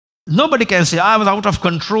Nobody can say, I was out of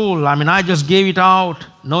control. I just gave it out.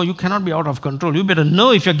 No, you cannot be out of control. You better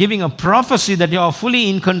know if you're giving a prophecy that you are fully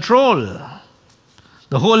in control.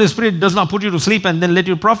 The Holy Spirit does not put you to sleep and then let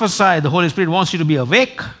you prophesy. The Holy Spirit wants you to be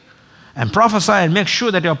awake and prophesy and make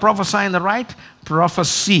sure that you're prophesying the right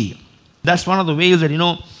prophecy. That's one of the ways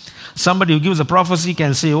that, somebody who gives a prophecy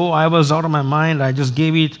can say, oh, I was out of my mind, I just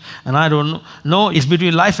gave it, and I don't know. No, it's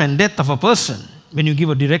between life and death of a person when you give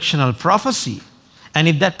a directional prophecy. And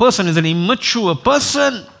if that person is an immature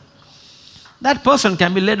person, that person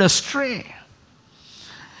can be led astray.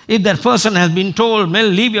 If that person has been told, well,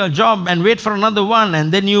 leave your job and wait for another one,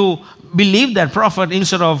 and then you believe that prophet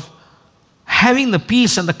instead of having the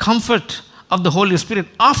peace and the comfort of the Holy Spirit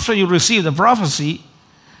after you receive the prophecy,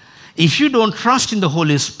 if you don't trust in the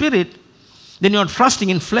Holy Spirit, then you're trusting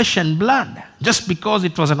in flesh and blood just because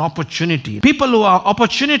it was an opportunity. People who are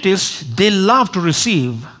opportunists, they love to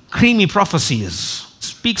receive creamy prophecies.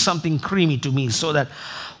 Speak something creamy to me so that,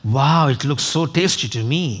 wow, it looks so tasty to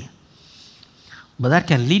me. But that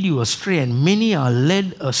can lead you astray, and many are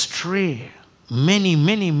led astray.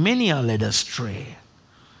 Many are led astray.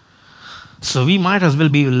 So we might as well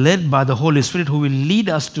be led by the Holy Spirit, who will lead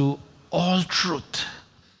us to all truth.